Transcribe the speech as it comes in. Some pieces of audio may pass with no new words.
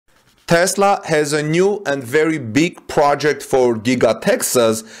Tesla has a new and very big project for Giga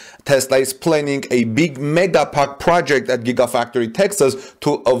Texas. Tesla is planning a big Megapack project at Gigafactory Texas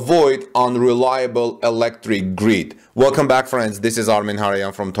to avoid unreliable electric grid. Welcome back, friends. This is Armin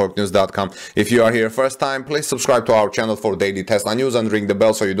Harayan from TalkNews.com. If you are here first time, please subscribe to our channel for daily Tesla news and ring the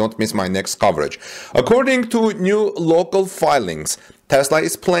bell so you don't miss my next coverage. According to new local filings, Tesla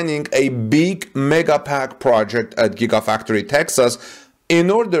is planning a big Megapack project at Gigafactory Texas in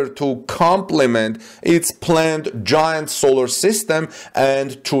order to complement its planned giant solar system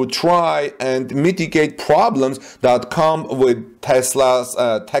and to try and mitigate problems that come with Texas's,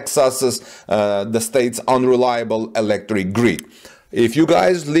 the state's unreliable electric grid. If you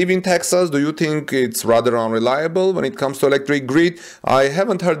guys live in Texas, do you think it's rather unreliable when it comes to electric grid? I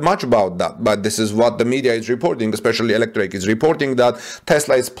haven't heard much about that, but this is what the media is reporting, especially Electrek is reporting that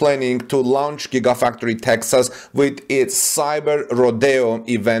Tesla is planning to launch Gigafactory Texas with its Cyber Rodeo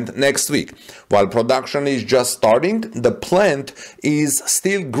event next week. While production is just starting, the plant is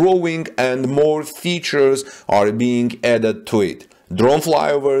still growing and more features are being added to it. Drone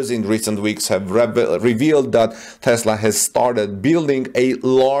flyovers in recent weeks have revealed that Tesla has started building a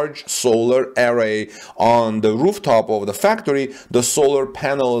large solar array on the rooftop of the factory. The solar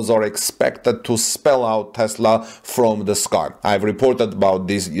panels are expected to spell out Tesla from the sky. I've reported about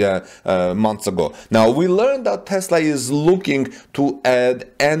this months ago. Now, we learned that Tesla is looking to add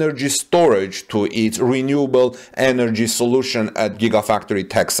energy storage to its renewable energy solution at Gigafactory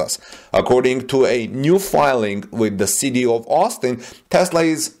Texas. According to a new filing with the city of Austin, Tesla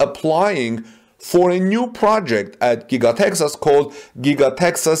is applying for a new project at Giga Texas called Giga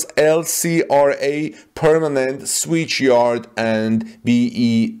Texas LCRA Permanent SWITCHYARD and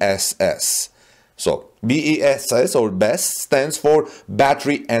BESS. So BESS or BESS stands for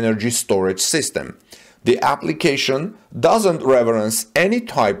Battery Energy Storage System. The application doesn't reference any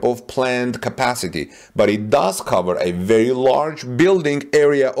type of planned capacity, but it does cover a very large building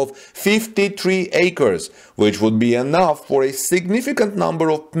area of 53 acres, which would be enough for a significant number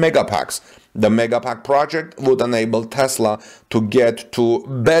of Megapacks. The Megapack project would enable Tesla to get to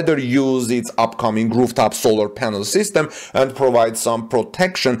better use its upcoming rooftop solar panel system and provide some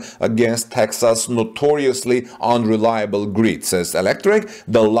protection against Texas' notoriously unreliable grid, says Electrek.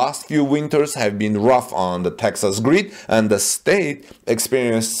 The last few winters have been rough on the Texas grid, and the state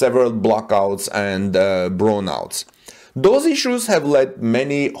experienced several blackouts and brownouts. Those issues have led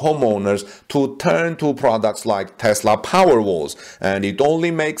many homeowners to turn to products like Tesla Powerwalls, and it only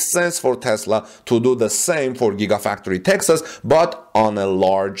makes sense for Tesla to do the same for Gigafactory Texas, but on a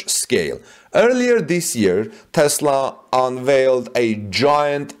large scale. Earlier this year, Tesla unveiled a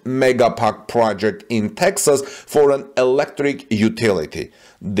giant Megapack project in Texas for an electric utility.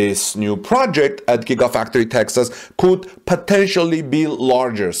 This new project at Gigafactory Texas could potentially be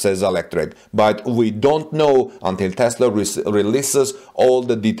larger, says Electrek, but we don't know until Tesla releases all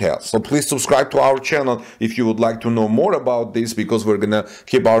the details. So please subscribe to our channel if you would like to know more about this, because we're gonna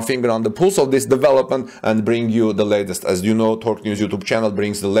keep our finger on the pulse of this development and bring you the latest. As you know, Talk News YouTube channel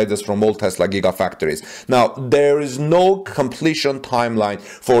brings the latest from all Tesla Gigafactories. Now, there is no completion timeline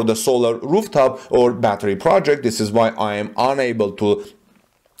for the solar rooftop or battery project. This is why I am unable to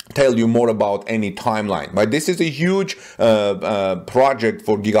tell you more about any timeline, but this is a huge project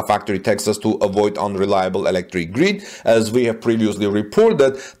for Gigafactory Texas to avoid unreliable electric grid. As we have previously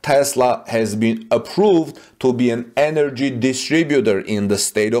reported, Tesla has been approved to be an energy distributor in the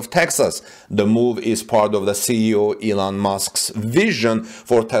state of Texas. The move is part of the CEO Elon Musk's vision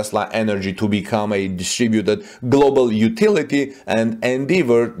for Tesla Energy to become a distributed global utility, an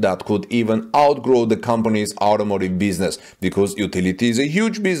endeavor that could even outgrow the company's automotive business, because utility is a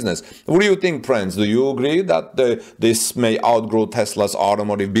huge business. What do you think, friends? Do you agree that this may outgrow Tesla's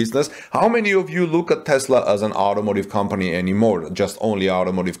automotive business? How many of you look at Tesla as an automotive company anymore, just only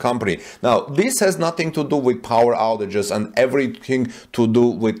automotive company? Now, this has nothing to do with power outages and everything to do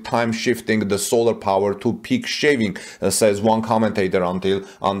with time shifting the solar power to peak shaving, says one commentator under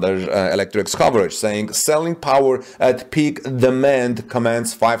Electrek's coverage, saying selling power at peak demand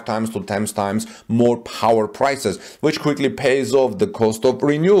commands 5 times to 10 times more power prices, which quickly pays off the cost of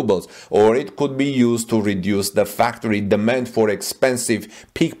renewables. Or it could be used to reduce the factory demand for expensive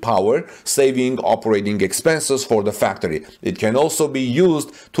peak power, saving operating expenses for the factory. It can also be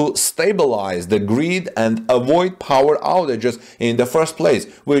used to stabilize the grid and avoid power outages in the first place,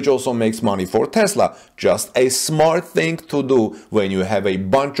 which also makes money for Tesla. Just a smart thing to do when you have a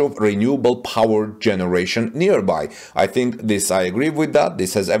bunch of renewable power generation nearby. I agree with that.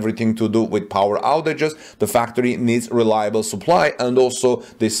 This has everything to do with power outages. The factory needs reliable supply and also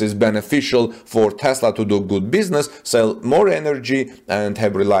this is beneficial for Tesla to do good business, sell more energy, and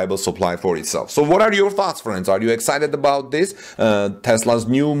have reliable supply for itself. So what are your thoughts, friends? Are you excited about this? Tesla's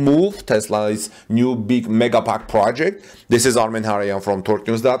new move, Tesla's new big Megapack project. This is Armen Harayan from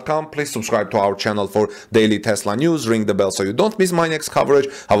torquenews.com. Please subscribe to our channel for daily Tesla news. Ring the bell so you don't miss my next coverage.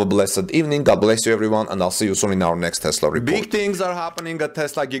 Have a blessed evening. God bless you, everyone, and I'll see you soon in our next Tesla report. Big things are happening at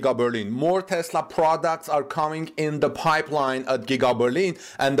Tesla Giga Berlin. More Tesla products are coming in the pipeline at Giga Berlin,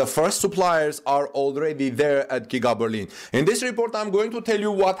 and the first suppliers are already there at Giga Berlin. In this report, I'm going to tell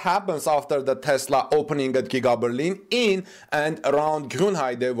you what happens after the Tesla opening at Giga Berlin in and around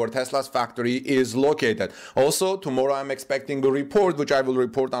Grünheide, where Tesla's factory is located. Also, tomorrow I'm expecting a report, which I will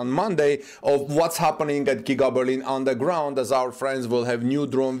report on Monday, of what's happening at Giga Berlin on the ground, as our friends will have new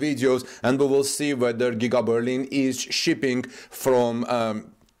drone videos, and we will see whether Giga Berlin is shipping from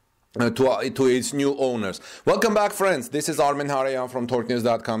to its new owners. Welcome back, friends. This is Armen Harayan from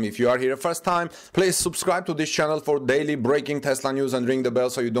torquenews.com. If you are here first time, please subscribe to this channel for daily breaking Tesla news and ring the bell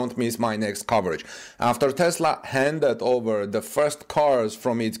so you don't miss my next coverage. After Tesla handed over the first cars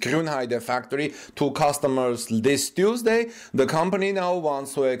from its Grünheide factory to customers this Tuesday, the company now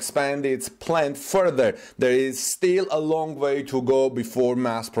wants to expand its plant further. There is still a long way to go before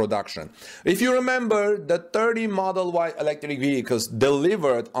mass production. If you remember, the 30 Model Y electric vehicles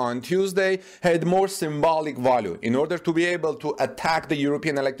delivered on Tuesday had more symbolic value. In order to be able to attack the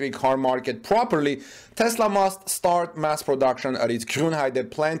European electric car market properly, Tesla must start mass production at its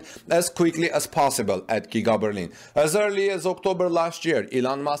Grünheide plant as quickly as possible at Giga Berlin. As early as October last year,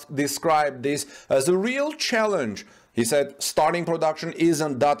 Elon Musk described this as a real challenge. He said, starting production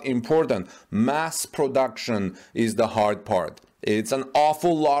isn't that important. Mass production is the hard part. It's an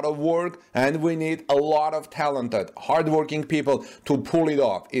awful lot of work, and we need a lot of talented, hardworking people to pull it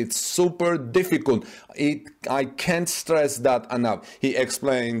off. It's super difficult. I can't stress that enough, he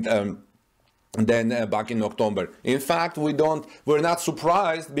explained back in October. In fact, we're not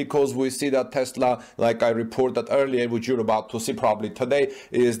surprised, because we see that Tesla, like I reported earlier, which you're about to see probably today,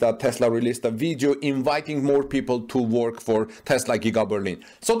 is that Tesla released a video inviting more people to work for Tesla Giga Berlin.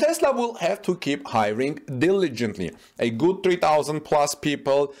 So Tesla will have to keep hiring diligently. A good 3,000 plus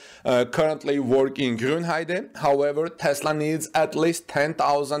people currently work in Grünheide. However, Tesla needs at least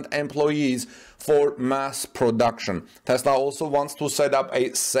 10,000 employees for mass production. Tesla also wants to set up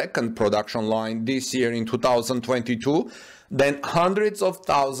a second production line this year in 2022. Then hundreds of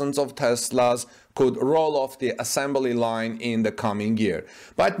thousands of Teslas could roll off the assembly line in the coming year.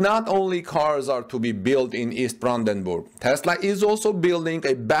 But not only cars are to be built in East Brandenburg. Tesla is also building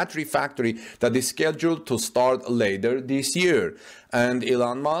a battery factory that is scheduled to start later this year. And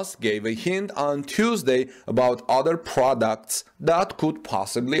Elon Musk gave a hint on Tuesday about other products that could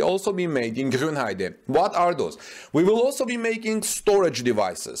possibly also be made in Grünheide. What are those? We will also be making storage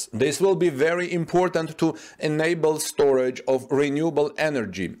devices. This will be very important to enable storage of renewable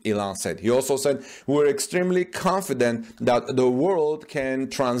energy, Elon said. He also said, we're extremely confident that the world can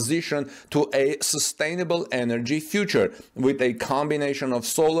transition to a sustainable energy future with a combination of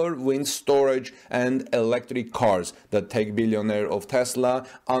solar, wind storage, and electric cars, the tech billionaire of Tesla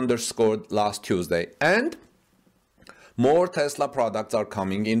underscored last Tuesday. And more Tesla products are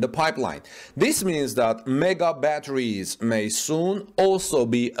coming in the pipeline. This means that mega batteries may soon also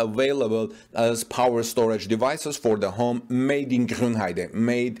be available as power storage devices for the home, made in Grünheide,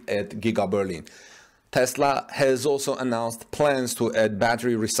 made at Giga Berlin. Tesla has also announced plans to add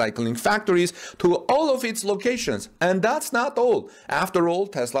battery recycling factories to all of its locations. And that's not all. After all,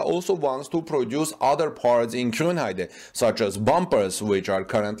 Tesla also wants to produce other parts in Grünheide, such as bumpers, which are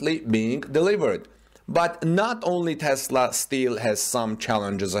currently being delivered. But not only Tesla still has some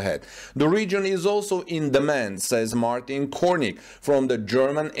challenges ahead. The region is also in demand, says Martin Kornick from the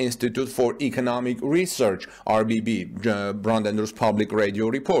German Institute for Economic Research, RBB, Brandenburg's Public Radio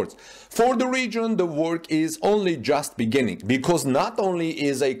reports. For the region, the work is only just beginning, because not only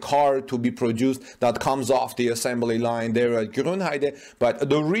is a car to be produced that comes off the assembly line there at Grünheide, but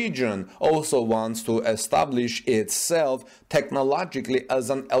the region also wants to establish itself technologically as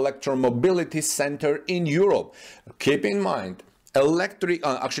an electromobility center in Europe. Keep in mind,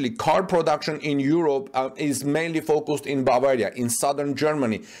 car production in Europe is mainly focused in Bavaria, in southern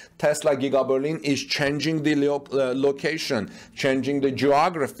Germany. Tesla Giga Berlin is changing the location, changing the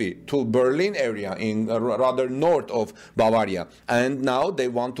geography to Berlin area in rather north of Bavaria. And now they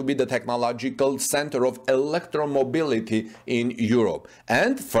want to be the technological center of electromobility in Europe.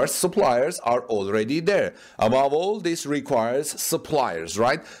 And first suppliers are already there. Above all, this requires suppliers,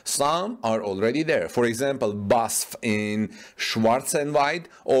 right? Some are already there. For example, BASF in Schwarzwald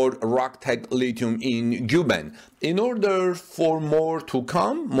or Rocktech Lithium in Guben. In order for more to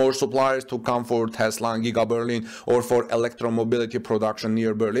come, more suppliers to come for Tesla and Giga Berlin or for electromobility production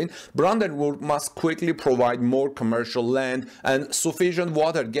near Berlin, Brandenburg must quickly provide more commercial land and sufficient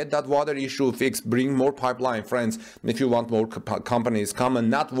water. Get that water issue fixed. Bring more pipeline, friends. If you want more companies, come and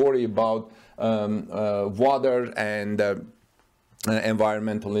not worry about water and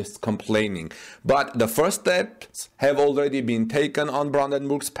environmentalists complaining. But the first steps have already been taken on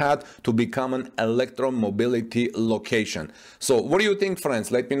Brandenburg's path to become an electromobility location. So what do you think,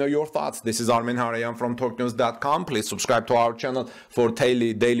 friends? Let me know your thoughts. This is Armin Harayan from TalkNews.com. Please subscribe to our channel for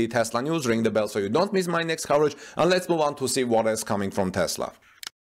daily Tesla news. Ring the bell so you don't miss my next coverage. And let's move on to see what is coming from Tesla.